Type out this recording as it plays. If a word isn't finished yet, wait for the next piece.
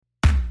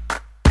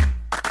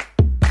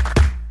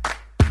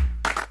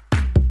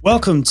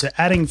Welcome to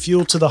Adding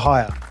Fuel to the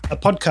Hire, a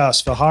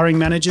podcast for hiring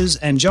managers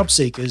and job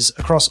seekers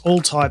across all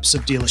types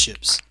of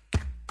dealerships.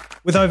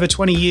 With over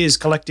 20 years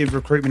collective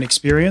recruitment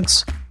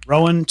experience,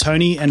 Rowan,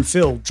 Tony and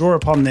Phil draw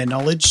upon their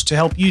knowledge to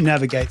help you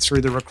navigate through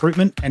the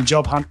recruitment and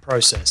job hunt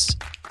process.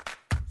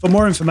 For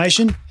more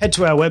information, head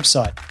to our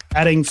website,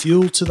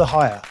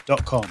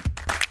 addingfueltothehire.com.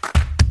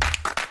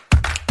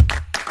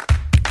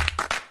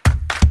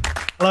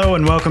 Hello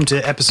and welcome to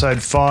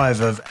episode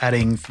 5 of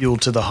Adding Fuel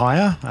to the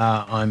Hire.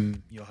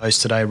 I'm your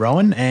host today,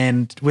 Rowan,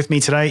 and with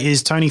me today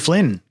is Tony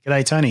Flynn.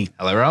 G'day, Tony.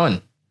 Hello,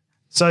 Rowan.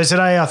 So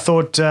today I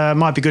thought it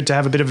might be good to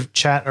have a bit of a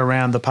chat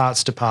around the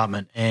parts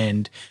department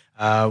and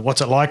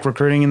what's it like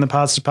recruiting in the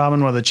parts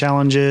department, what are the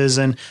challenges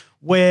and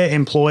where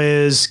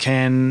employers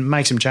can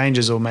make some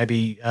changes or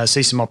maybe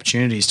see some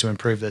opportunities to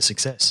improve their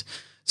success.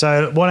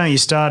 So why don't you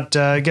start,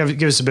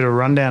 give us a bit of a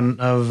rundown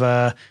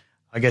of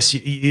I guess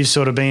you've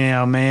sort of been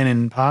our man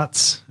in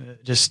parts,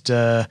 just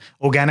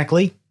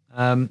organically.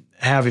 How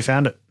have you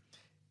found it?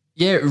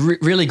 Yeah,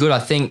 really good. I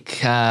think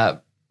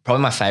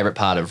probably my favourite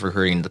part of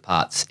recruiting into the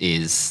parts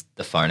is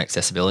the phone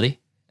accessibility,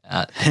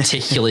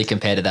 particularly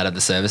compared to that of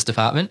the service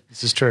department.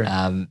 This is true.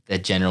 They're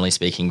generally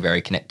speaking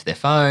very connected to their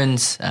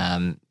phones,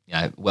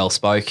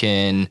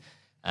 well-spoken,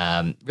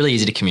 really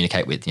easy to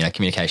communicate with.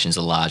 Communication is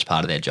a large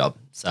part of their job.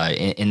 So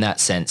in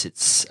that sense,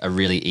 it's a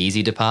really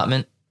easy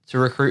department to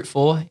recruit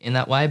for in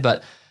that way.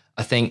 But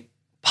I think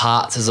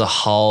parts as a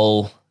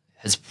whole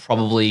has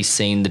probably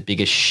seen the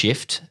biggest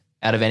shift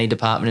out of any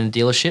department in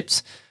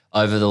dealerships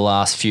over the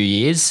last few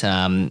years.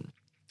 I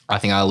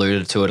think I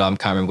alluded to it. I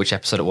can't remember which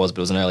episode it was, but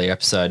it was an earlier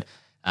episode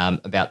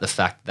about the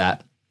fact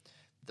that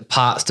the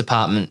parts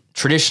department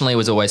traditionally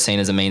was always seen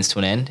as a means to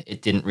an end.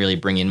 It didn't really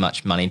bring in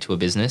much money to a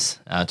business,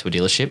 to a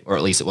dealership, or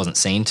at least it wasn't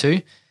seen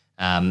to.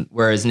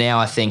 Whereas now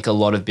I think a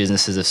lot of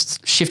businesses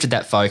have shifted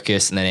that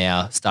focus and they're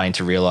now starting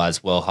to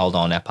realise, well, hold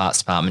on, our parts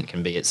department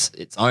can be its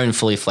own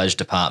fully fledged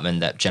department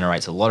that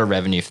generates a lot of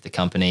revenue for the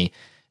company,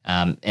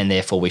 and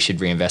therefore we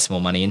should reinvest more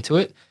money into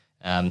it.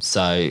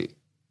 So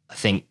I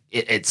think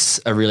it's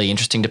a really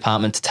interesting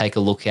department to take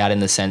a look at in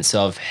the sense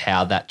of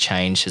how that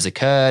change has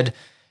occurred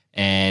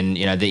and,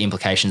 the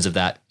implications of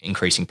that,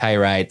 increasing pay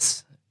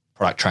rates,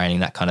 product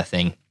training, that kind of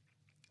thing.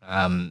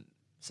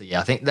 So,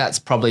 I think that's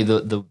probably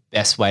the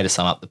best way to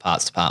sum up the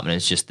parts department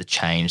is just the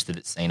change that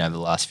it's seen over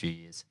the last few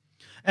years.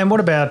 And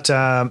what about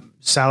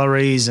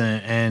salaries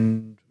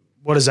and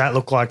what does that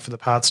look like for the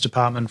parts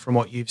department from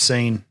what you've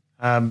seen,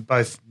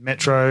 both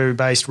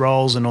metro-based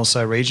roles and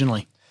also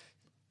regionally?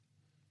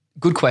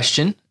 Good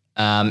question,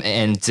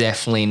 and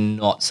definitely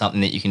not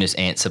something that you can just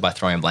answer by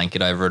throwing a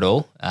blanket over it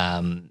all.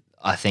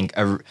 I think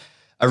a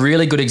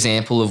really good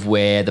example of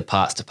where the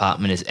parts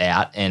department is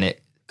out and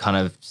it kind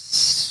of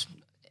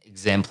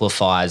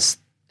exemplifies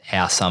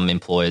how some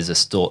employers are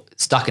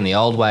stuck in the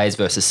old ways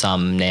versus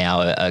some now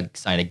are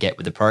starting to get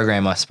with the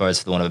program, I suppose,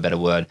 for the want of a better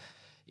word.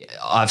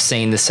 I've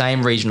seen the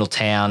same regional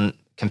town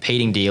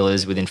competing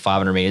dealers within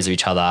 500 metres of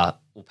each other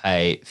will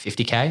pay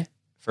 $50K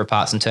for a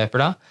parts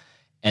interpreter,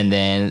 and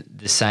then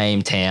the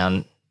same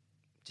town,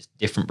 just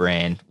different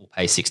brand, will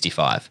pay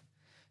 $65.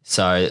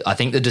 So I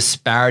think the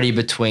disparity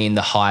between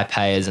the high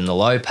payers and the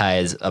low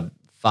payers are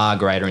far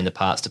greater in the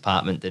parts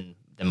department than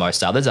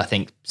most others. I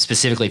think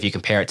specifically if you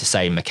compare it to,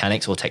 say,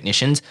 mechanics or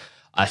technicians,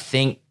 I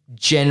think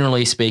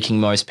generally speaking,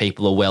 most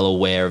people are well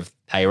aware of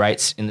pay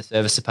rates in the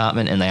service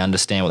department and they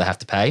understand what they have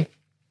to pay.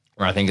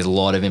 Where I think there's a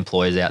lot of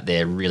employers out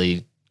there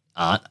really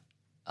aren't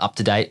up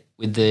to date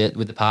with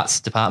the parts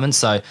department.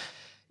 So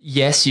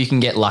yes, you can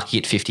get lucky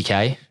at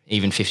 $50K,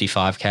 even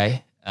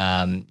 $55K.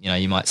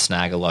 You might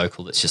snag a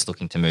local that's just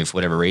looking to move for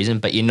whatever reason,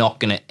 but you're not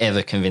going to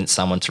ever convince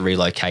someone to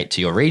relocate to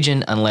your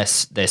region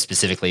unless they're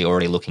specifically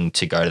already looking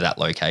to go to that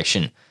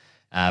location.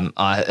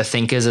 I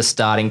think as a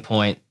starting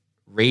point,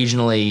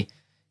 regionally,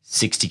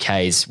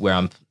 60K is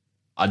where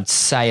I'd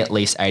say at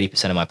least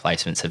 80% of my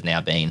placements have now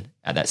been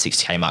at that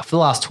 60K mark for the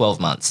last 12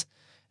 months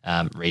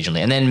regionally.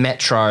 And then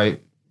metro,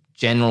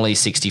 generally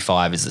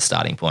 65 is the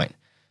starting point.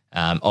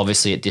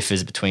 Obviously, it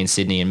differs between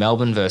Sydney and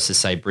Melbourne versus,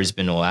 say,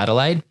 Brisbane or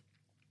Adelaide.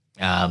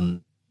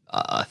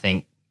 I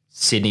think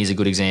Sydney is a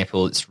good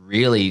example. It's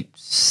really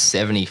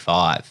 70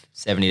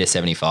 to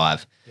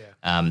 75,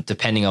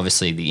 depending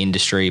obviously the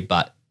industry,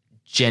 but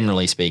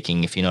generally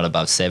speaking, if you're not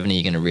above 70,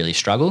 you're going to really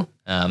struggle.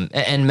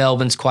 And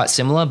Melbourne's quite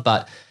similar,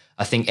 but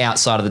I think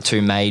outside of the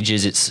two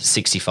majors, it's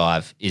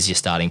 65 is your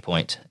starting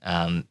point.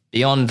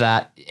 Beyond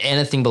that,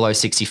 anything below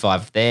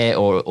 65 there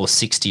or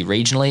 60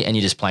 regionally, and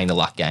you're just playing the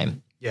luck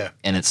game. Yeah.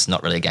 And it's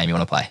not really a game you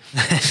want to play.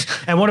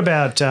 And what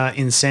about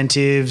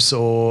incentives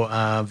or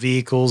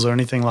vehicles or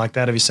anything like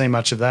that? Have you seen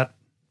much of that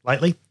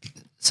lately?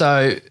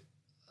 So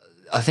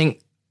I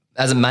think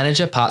as a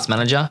manager, parts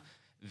manager,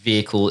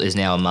 vehicle is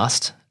now a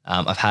must.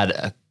 I've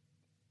had,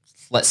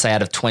 let's say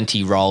out of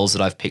 20 roles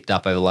that I've picked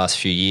up over the last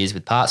few years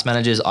with parts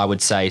managers, I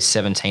would say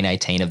 17,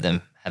 18 of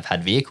them have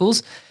had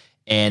vehicles.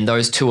 And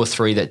those 2 or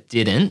 3 that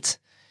didn't,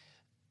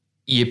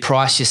 you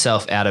price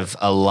yourself out of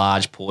a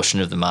large portion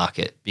of the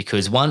market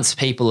because once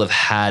people have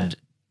had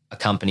a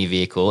company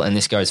vehicle, and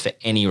this goes for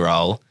any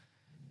role,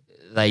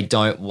 they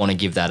don't want to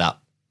give that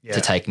up to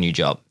take a new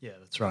job. Yeah,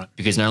 that's right.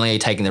 Because not only are you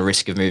taking the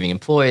risk of moving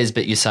employers,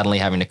 but you're suddenly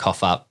having to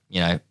cough up,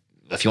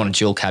 if you want a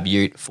dual cab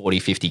ute, 40,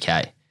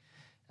 50K,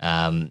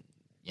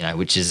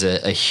 which is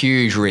a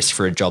huge risk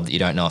for a job that you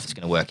don't know if it's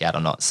going to work out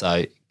or not.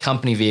 So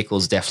company vehicle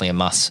is definitely a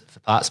must for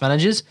parts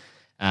managers.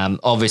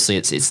 Obviously,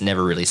 it's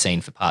never really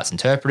seen for parts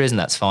interpreters, and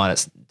that's fine.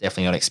 It's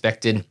definitely not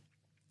expected.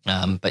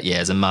 But yeah,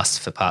 as a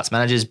must for parts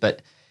managers.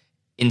 But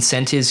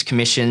incentives,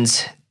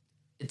 commissions,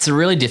 it's a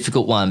really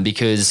difficult one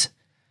because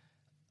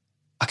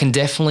I can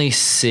definitely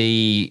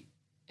see,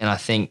 and I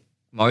think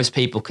most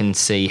people can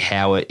see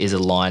how it is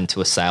aligned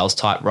to a sales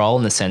type role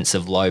in the sense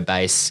of low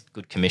base,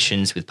 good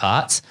commissions with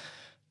parts.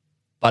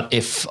 But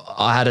if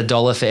I had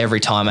 $1 for every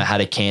time I had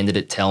a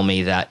candidate tell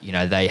me that,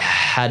 they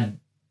had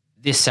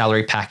this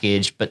salary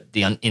package, but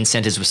the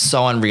incentives were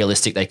so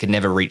unrealistic they could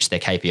never reach their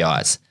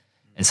KPIs.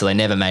 And so they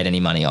never made any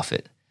money off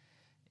it.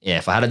 Yeah,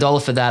 if I had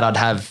 $1 for that,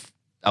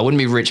 I wouldn't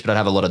be rich, but I'd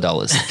have a lot of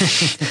dollars.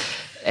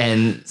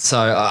 And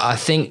so I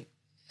think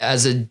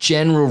as a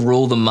general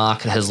rule, the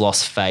market has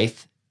lost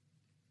faith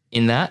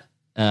in that,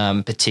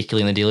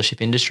 particularly in the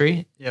dealership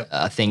industry. Yeah,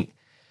 I think,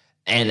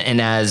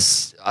 and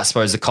as I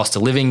suppose the cost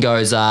of living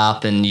goes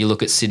up, and you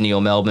look at Sydney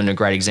or Melbourne are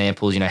great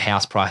examples.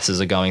 House prices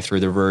are going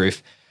through the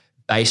roof.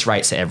 Base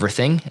rates are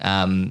everything.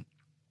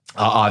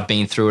 I've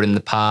been through it in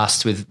the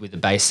past with the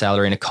base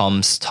salary in a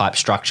comms type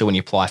structure when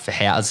you apply for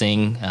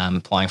housing,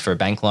 applying for a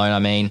bank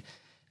loan.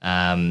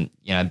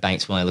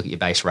 Banks will only look at your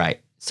base rate.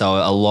 So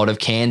a lot of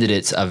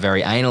candidates are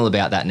very anal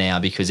about that now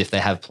because if they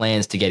have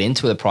plans to get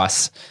into the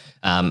price,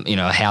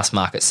 a house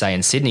market, say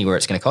in Sydney, where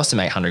it's going to cost them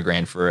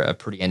 $800,000 for a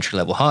pretty entry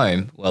level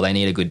home, well, they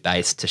need a good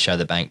base to show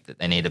the bank that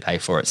they need to pay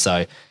for it.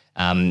 So,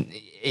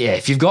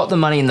 if you've got the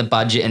money in the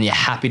budget and you're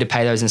happy to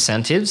pay those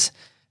incentives,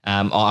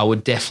 I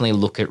would definitely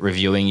look at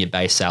reviewing your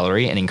base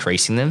salary and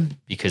increasing them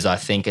because I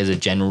think as a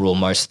general rule,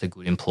 most of the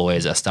good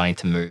employers are starting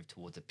to move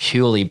towards a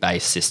purely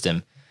base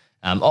system.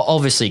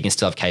 Obviously, you can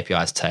still have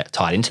KPIs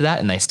tied into that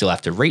and they still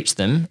have to reach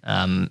them.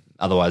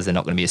 Otherwise, they're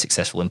not going to be a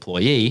successful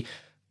employee.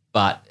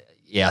 But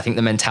yeah, I think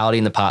the mentality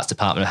in the parts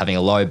department of having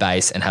a low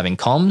base and having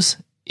comms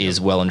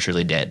is well and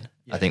truly dead.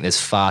 Yeah. I think there's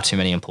far too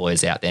many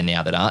employers out there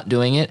now that aren't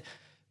doing it,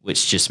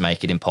 which just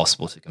make it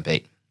impossible to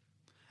compete.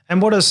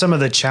 And what are some of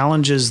the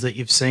challenges that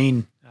you've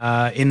seen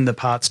in the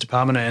parts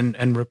department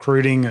and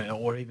recruiting,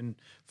 or even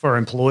for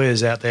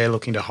employers out there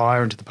looking to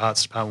hire into the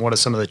parts department? What are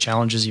some of the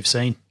challenges you've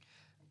seen?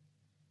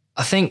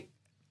 I think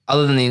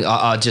other than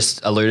I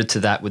just alluded to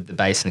that with the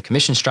base and the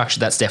commission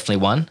structure, that's definitely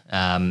one,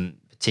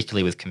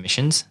 particularly with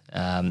commissions.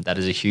 That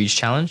is a huge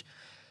challenge.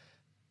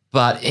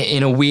 But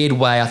in a weird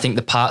way, I think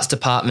the parts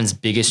department's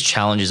biggest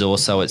challenge is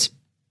also its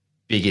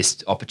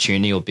biggest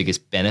opportunity or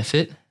biggest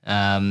benefit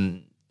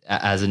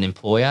as an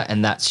employer,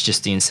 and that's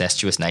just the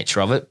incestuous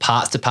nature of it.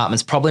 Parts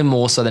departments, probably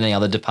more so than any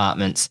other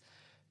departments,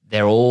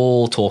 they're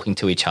all talking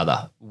to each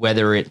other,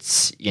 whether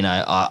it's,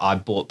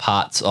 I bought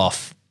parts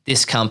off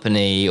this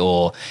company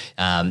or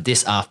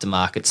this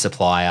aftermarket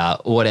supplier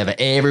or whatever.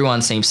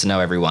 Everyone seems to know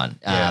everyone.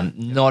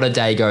 Not a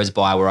day goes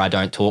by where I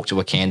don't talk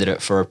to a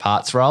candidate for a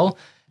parts role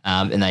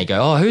and they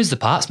go, oh, who's the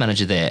parts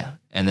manager there?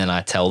 And then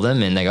I tell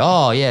them and they go,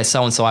 oh, yeah,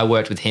 so-and-so, I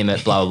worked with him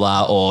at blah,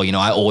 blah, blah, or,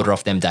 I order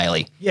off them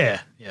daily.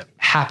 Yeah.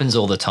 Happens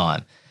all the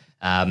time.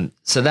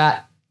 So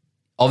that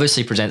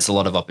obviously presents a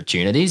lot of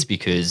opportunities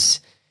because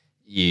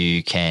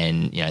you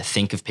can,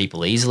 think of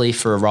people easily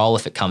for a role.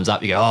 If it comes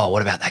up, you go, oh,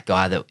 what about that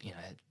guy that,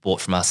 bought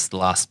from us the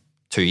last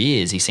 2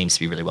 years? He seems to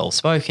be really well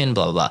spoken,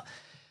 blah, blah, blah.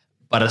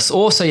 But it's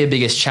also your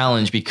biggest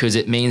challenge because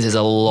it means there's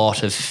a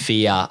lot of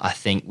fear, I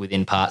think,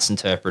 within parts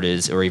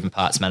interpreters or even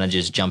parts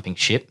managers jumping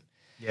ship.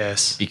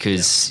 Yes.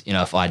 Because,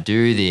 if I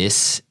do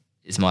this,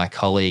 is my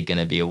colleague going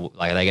to be, are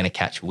they going to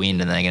catch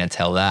wind and they're going to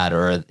tell that?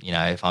 Or,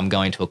 if I'm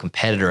going to a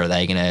competitor, are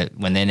they going to,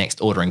 when they're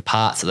next ordering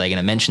parts, are they going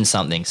to mention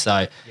something?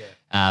 So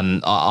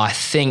I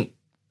think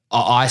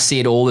I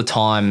see it all the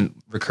time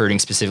recruiting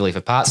specifically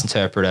for parts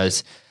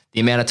interpreters. The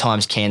amount of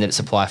times candidates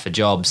apply for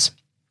jobs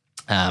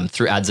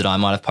through ads that I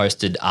might have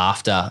posted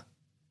after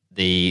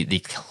the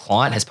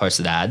client has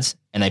posted ads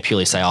and they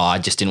purely say, oh, I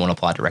just didn't want to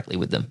apply directly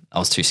with them. I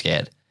was too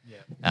scared.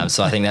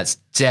 So I think that's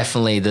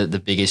definitely the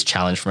biggest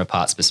challenge from a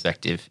parts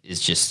perspective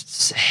is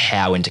just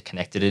how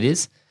interconnected it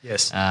is.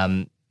 Yes.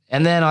 And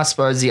then I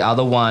suppose the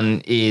other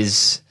one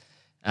is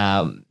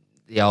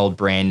the old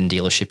brand and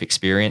dealership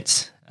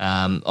experience.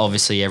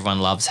 Obviously, everyone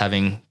loves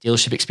having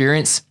dealership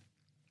experience,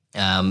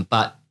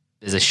 but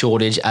there's a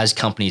shortage as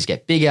companies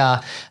get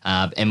bigger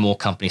and more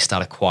companies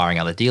start acquiring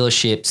other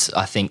dealerships.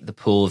 I think the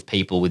pool of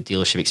people with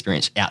dealership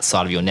experience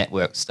outside of your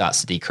network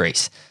starts to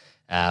decrease.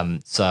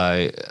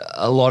 So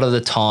a lot of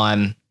the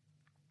time,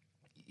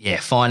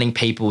 finding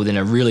people within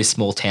a really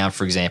small town,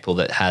 for example,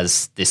 that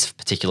has this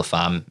particular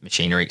farm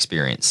machinery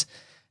experience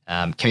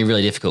can be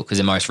really difficult because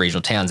in most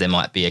regional towns, there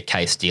might be a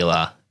Case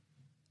dealer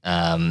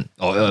or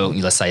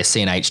let's say a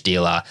C&H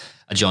dealer,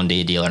 a John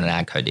Deere dealer and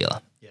an AGCO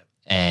dealer.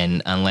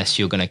 And unless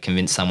you're going to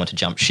convince someone to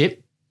jump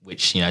ship,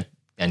 which,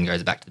 then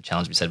goes back to the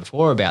challenge we said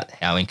before about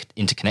how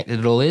interconnected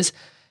it all is,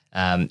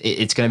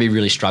 it's going to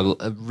be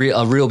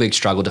a real big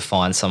struggle to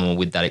find someone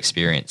with that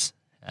experience.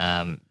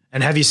 And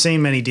have you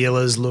seen many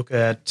dealers look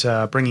at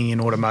bringing in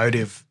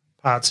automotive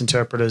parts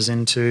interpreters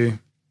into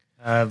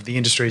the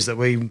industries that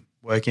we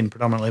work in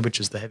predominantly, which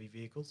is the heavy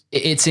vehicles?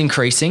 It's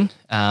increasing,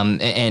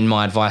 and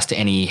my advice to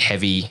any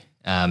heavy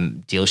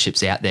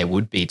dealerships out there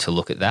would be to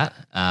look at that.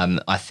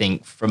 I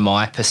think from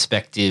my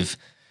perspective,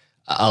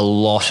 a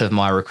lot of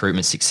my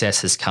recruitment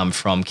success has come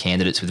from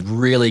candidates with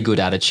really good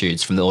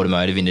attitudes from the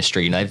automotive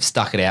industry, and they've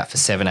stuck it out for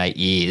 7-8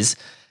 years,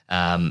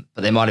 but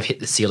they might have hit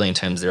the ceiling in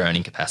terms of their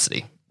earning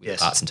capacity with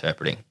parts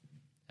interpreting.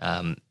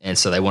 And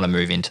so they want to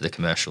move into the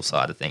commercial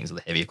side of things or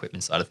the heavy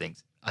equipment side of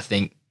things. I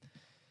think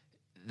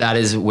that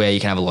is where you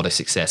can have a lot of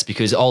success,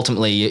 because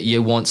ultimately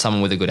you want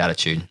someone with a good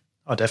attitude.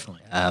 Oh,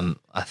 definitely.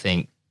 I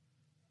think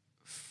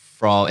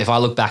if I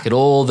look back at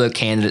all the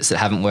candidates that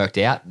haven't worked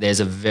out, there's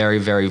a very,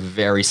 very,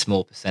 very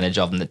small percentage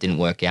of them that didn't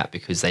work out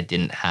because they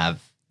didn't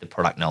have the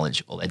product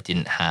knowledge or they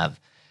didn't have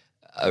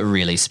a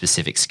really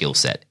specific skill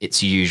set.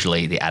 It's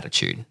usually the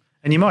attitude.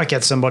 And you might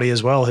get somebody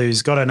as well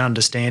who's got an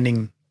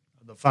understanding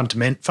of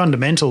the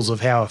fundamentals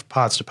of how a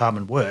parts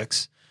department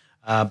works,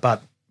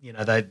 but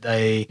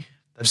they've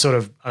sort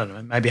of, I don't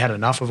know, maybe had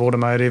enough of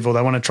automotive, or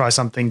they want to try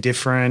something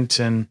different.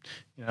 And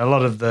a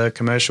lot of the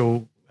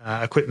commercial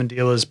equipment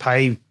dealers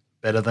pay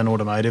better than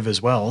automotive as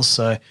well.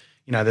 So,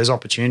 there's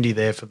opportunity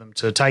there for them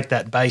to take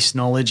that base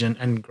knowledge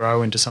and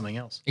grow into something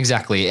else.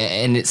 Exactly.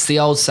 And it's the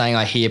old saying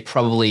I hear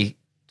probably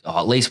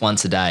at least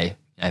once a day,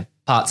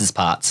 parts is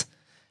parts.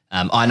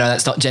 I know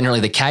that's not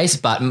generally the case,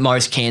 but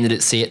most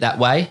candidates see it that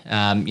way.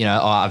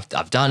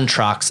 I've done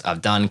trucks,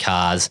 I've done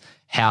cars.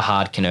 How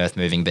hard can earth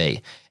moving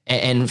be?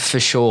 And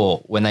for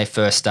sure, when they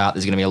first start,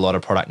 there's going to be a lot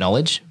of product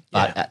knowledge.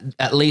 But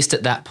at least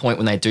at that point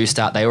when they do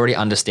start, they already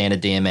understand a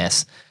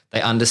DMS.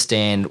 They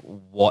understand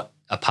what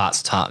a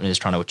parts department is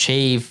trying to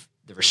achieve,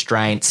 the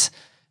restraints.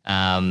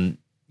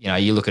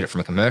 You look at it from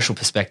a commercial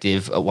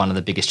perspective, one of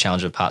the biggest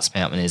challenges of a parts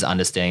department is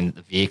understanding that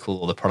the vehicle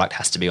or the product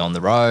has to be on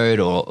the road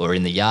or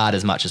in the yard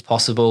as much as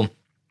possible.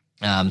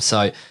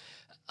 So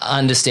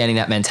understanding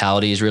that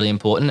mentality is really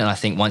important. And I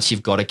think once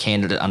you've got a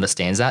candidate that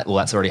understands that, well,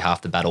 that's already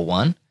half the battle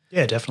won.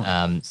 Yeah,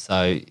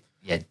 definitely.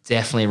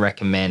 Definitely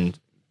recommend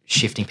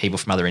shifting people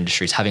from other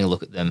industries, having a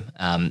look at them.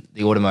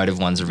 The automotive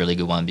one's a really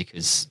good one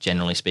because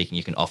generally speaking,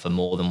 you can offer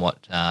more than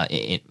what,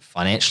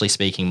 financially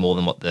speaking, more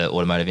than what the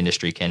automotive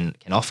industry can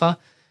offer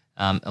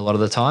a lot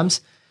of the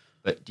times.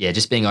 But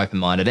just being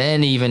open-minded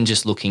and even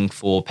just looking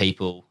for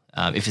people,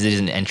 if it is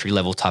an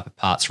entry-level type of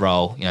parts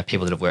role,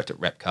 people that have worked at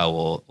Repco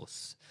or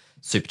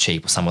Super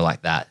Cheap or somewhere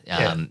like that.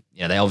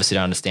 They obviously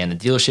don't understand the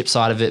dealership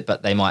side of it,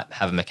 but they might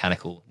have a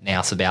mechanical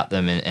nous about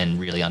them and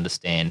really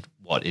understand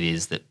what it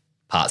is that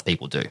parts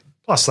people do.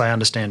 Plus they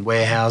understand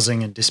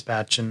warehousing and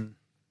dispatch and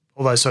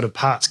all those sort of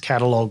parts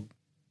catalog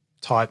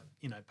type,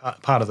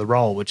 part of the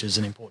role, which is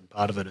an important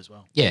part of it as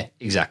well. Yeah,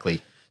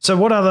 exactly. So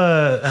what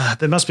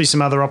there must be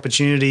some other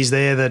opportunities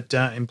there that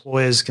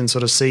employers can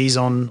sort of seize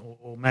on,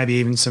 or maybe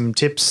even some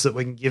tips that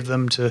we can give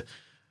them to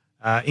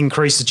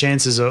increase the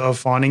chances of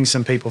finding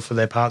some people for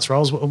their parts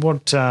roles.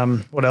 What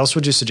else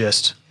would you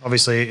suggest?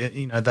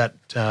 Obviously, that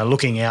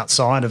looking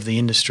outside of the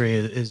industry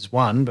is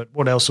one, but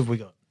what else have we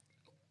got?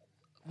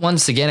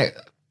 Once again, it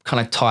kind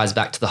of ties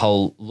back to the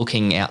whole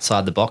looking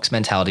outside the box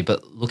mentality,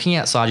 but looking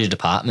outside your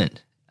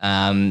department.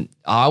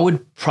 I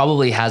would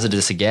probably hazard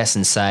a guess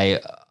and say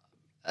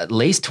at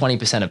least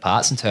 20% of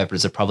parts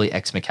interpreters are probably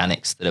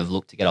ex-mechanics that have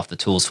looked to get off the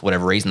tools for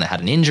whatever reason. They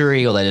had an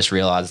injury or they just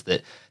realized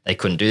that they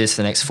couldn't do this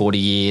for the next 40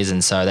 years.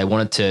 And so they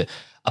wanted to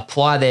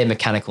apply their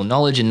mechanical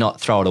knowledge and not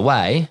throw it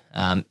away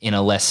in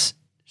a less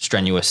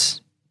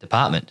strenuous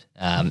department.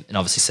 And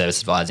obviously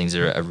service advising is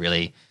a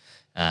really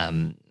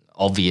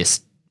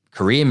obvious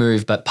career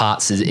move, but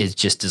parts is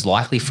just as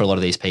likely for a lot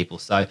of these people.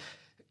 So,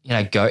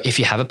 go if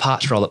you have a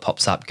parts role that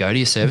pops up, go to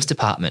your service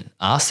department,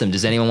 ask them,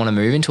 does anyone want to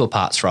move into a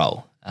parts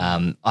role?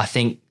 I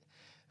think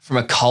from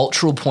a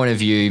cultural point of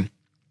view,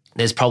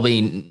 there's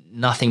probably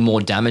nothing more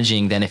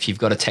damaging than if you've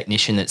got a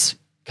technician that's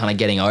kind of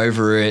getting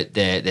over it.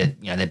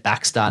 Their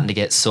back's starting to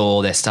get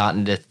sore. They're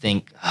starting to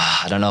think,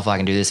 I don't know if I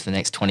can do this for the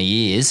next 20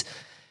 years.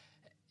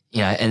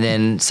 And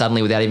then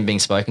suddenly without even being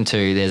spoken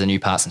to, there's a new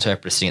parts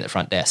interpreter sitting at the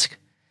front desk.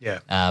 Yeah.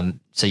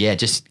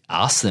 Just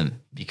ask them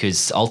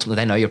because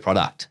ultimately they know your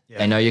product. Yeah.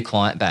 They know your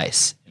client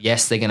base.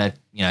 Yes, they're going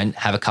to,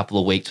 have a couple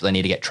of weeks where they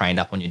need to get trained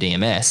up on your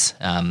DMS.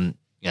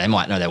 They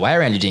might know their way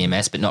around your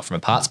DMS, but not from a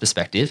parts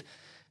perspective.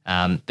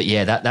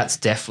 That's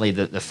definitely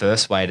the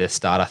first way to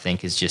start, I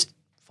think, is just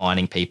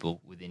finding people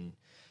within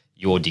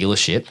your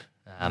dealership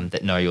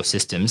that know your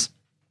systems.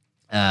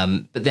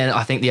 But then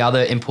I think the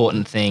other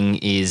important thing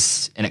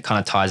is, and it kind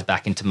of ties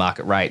back into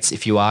market rates,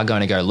 if you are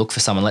going to go look for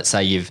someone, let's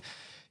say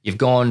you've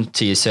gone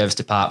to your service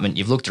department,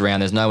 you've looked around,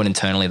 there's no one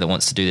internally that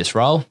wants to do this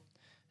role.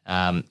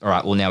 All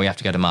right, well, now we have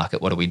to go to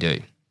market. What do?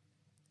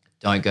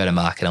 Don't go to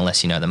market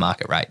unless you know the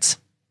market rates.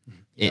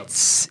 Yep.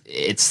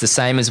 It's the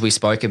same as we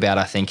spoke about,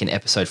 I think, in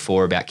episode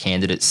 4 about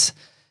candidates,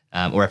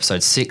 or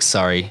episode 6,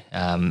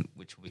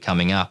 which will be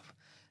coming up,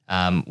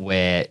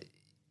 where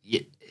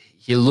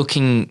you're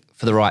looking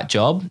for the right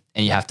job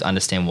and you have to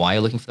understand why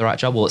you're looking for the right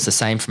job. Well, it's the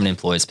same from an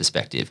employer's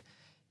perspective.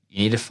 You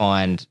need to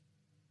find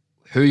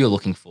who you're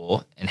looking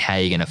for and how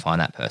you're going to find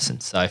that person.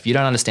 So if you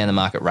don't understand the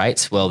market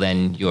rates, well,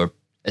 then you're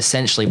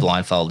essentially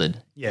blindfolded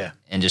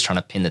and just trying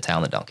to pin the tail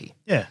on the donkey.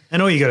 Yeah.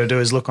 And all you got to do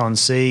is look on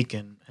Seek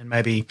and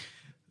maybe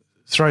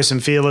throw some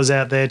feelers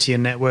out there to your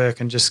network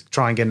and just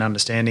try and get an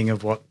understanding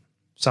of what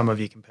some of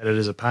your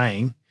competitors are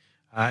paying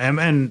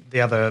and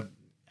the other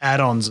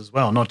add-ons as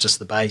well, not just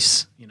the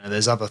base. You know,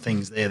 there's other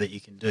things there that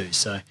you can do.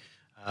 So,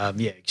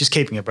 just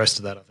keeping abreast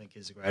of that, I think,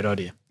 is a great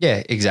idea.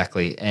 Yeah,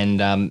 exactly. And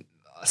I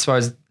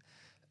suppose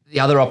the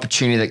other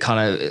opportunity that kind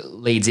of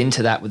leads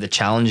into that with the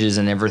challenges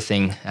and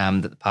everything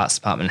that the parts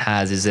department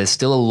has is there's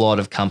still a lot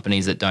of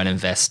companies that don't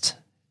invest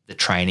the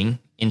training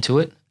into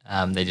it.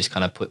 They just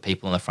kind of put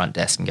people on the front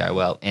desk and go,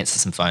 well, answer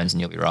some phones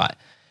and you'll be right.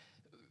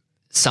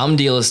 Some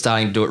dealers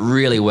starting to do it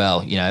really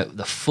well, you know,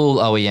 the full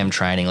OEM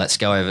training. Let's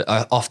go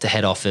off to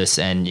head office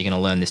and you're going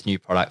to learn this new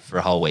product for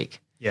a whole week.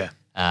 Yeah.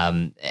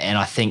 And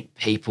I think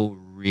people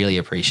really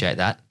appreciate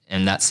that.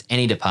 And that's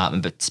any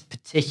department, but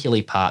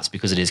particularly parts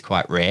because it is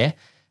quite rare.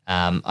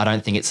 I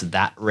don't think it's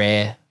that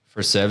rare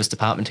for a service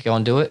department to go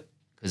and do it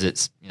because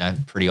it's, you know,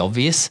 pretty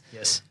obvious.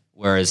 Yes.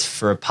 Whereas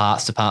for a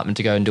parts department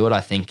to go and do it,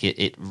 I think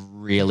it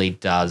really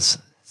does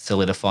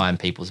solidify in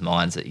people's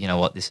minds that, you know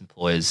what, this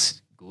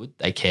employer's good,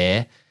 they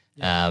care.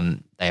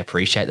 They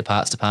appreciate the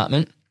parts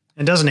department.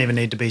 It doesn't even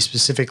need to be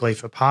specifically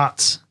for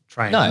parts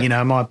training. No. You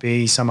know, it might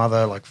be some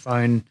other like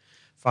phone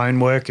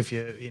work if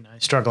you're, you know,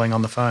 struggling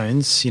on the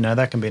phones. You know,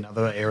 that can be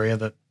another area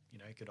that, you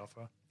know, you could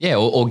offer. Yeah,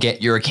 or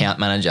get your account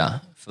manager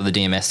for the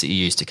DMS that you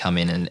use to come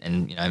in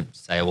and you know,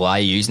 say, well, are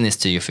you using this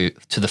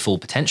to the full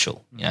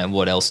potential? You know,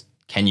 what else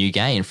can you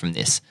gain from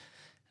this?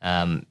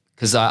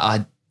 Because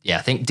I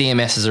think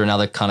DMSs are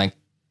another kind of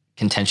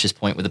contentious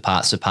point with the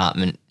parts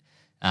department.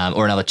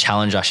 Or another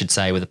challenge, I should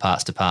say, with the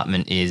parts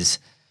department is,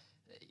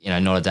 you know,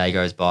 not a day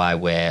goes by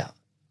where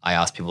I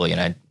ask people, you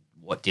know,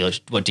 what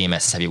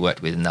DMSs have you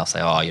worked with? And they'll say,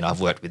 oh, you know, I've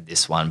worked with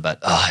this one, but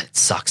it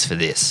sucks for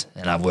this.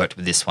 And I've worked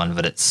with this one,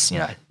 but it's, you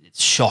know,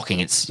 it's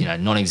shocking. It's, you know,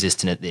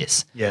 non-existent at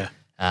this. Yeah.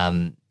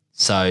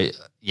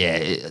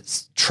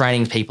 It's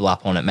training people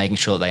up on it, making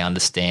sure that they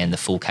understand the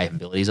full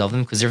capabilities of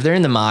them. Because if they're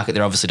in the market,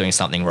 they're obviously doing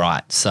something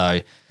right. So,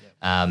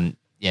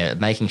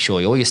 making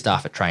sure all your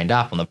staff are trained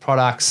up on the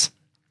products,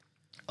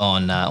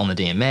 on the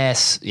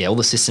DMS, all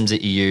the systems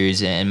that you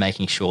use, and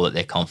making sure that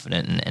they're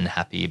confident and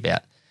happy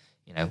about,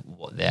 you know,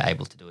 what they're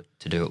able to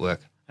do at work.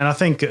 And I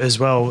think as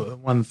well,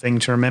 one thing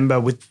to remember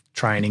with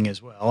training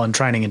as well, and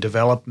training and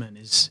development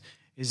is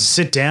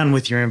sit down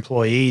with your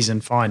employees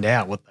and find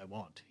out what they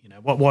want. You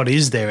know, what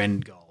is their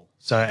end goal,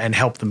 so and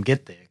help them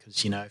get there.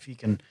 Because, you know, if you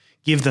can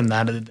give them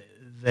that,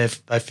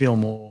 they feel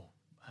more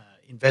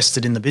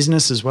invested in the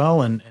business as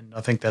well. And I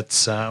think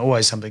that's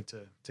always something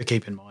to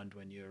keep in mind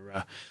when you're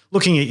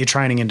looking at your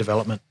training and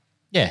development.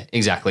 Yeah,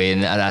 exactly.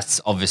 And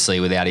that's obviously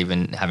without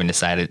even having to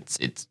say it,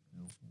 it's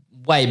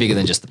way bigger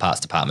than just the parts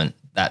department.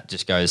 That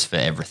just goes for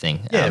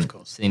everything. Yeah, of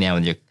course. Sitting down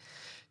with your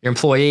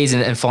employees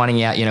and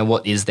finding out, you know,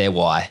 what is their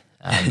why.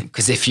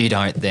 Because if you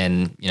don't,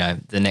 then, you know,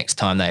 the next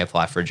time they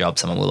apply for a job,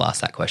 someone will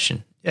ask that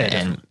question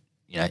and,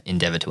 you know,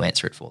 endeavour to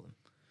answer it for them.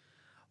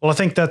 Well, I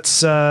think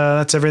that's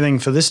everything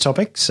for this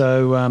topic.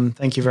 So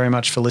thank you very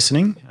much for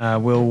listening.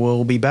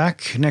 We'll be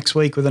back next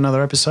week with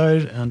another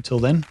episode. Until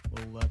then,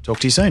 we'll talk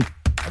to you soon.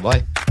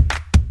 Bye-bye.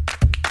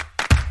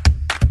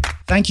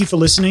 Thank you for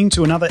listening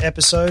to another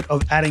episode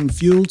of Adding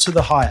Fuel to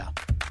the Hire.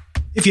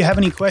 If you have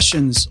any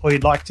questions or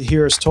you'd like to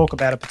hear us talk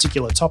about a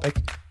particular topic,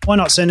 why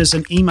not send us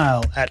an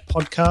email at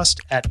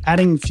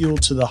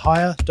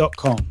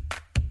podcast@addingfueltothehire.com.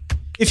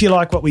 If you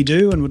like what we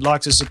do and would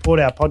like to support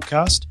our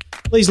podcast,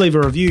 please leave a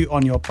review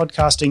on your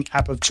podcasting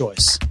app of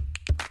choice.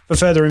 For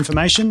further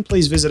information,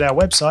 please visit our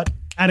website,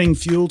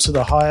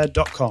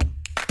 addingfueltothehire.com.